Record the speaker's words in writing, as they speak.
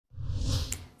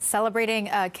celebrating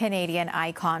a Canadian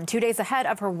icon 2 days ahead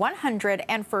of her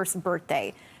 101st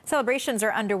birthday. Celebrations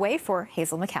are underway for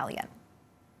Hazel McCallion.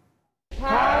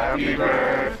 Happy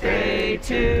birthday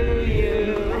to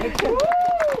you.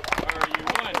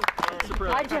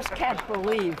 I just can't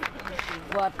believe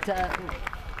what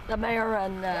the mayor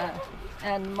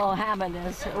and Mohammed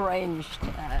has arranged.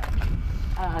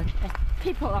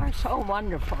 People are so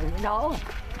wonderful, you know.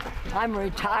 I'm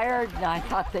retired, and I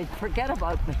thought they'd forget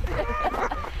about me.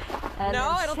 No,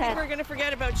 I don't think we're going to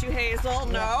forget about you, Hazel.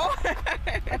 No.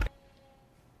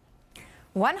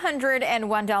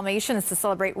 101 Dalmatians to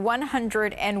celebrate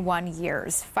 101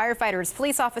 years. Firefighters,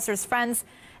 police officers, friends,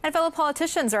 and fellow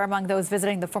politicians are among those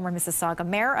visiting the former Mississauga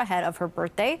Mayor ahead of her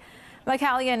birthday.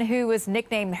 McCallion, who was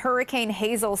nicknamed Hurricane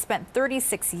Hazel, spent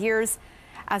 36 years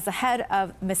as the head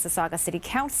of Mississauga City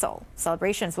Council.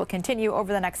 Celebrations will continue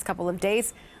over the next couple of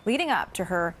days leading up to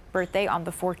her birthday on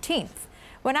the 14th.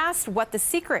 When asked what the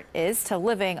secret is to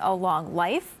living a long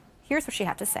life, here's what she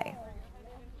had to say.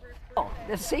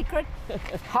 The secret,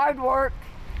 hard work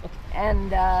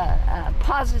and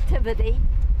positivity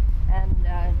and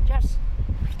just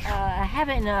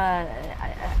having a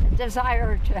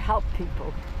desire to help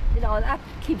people. You know, that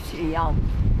keeps you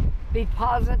young. Be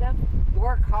positive,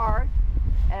 work hard,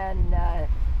 and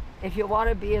if you want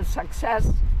to be a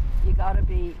success, you got to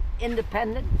be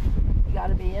independent. You got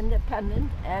to be independent,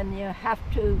 and you have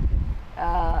to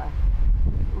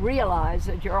realize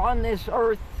that you're on this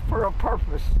earth for a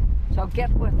purpose. So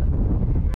get with it.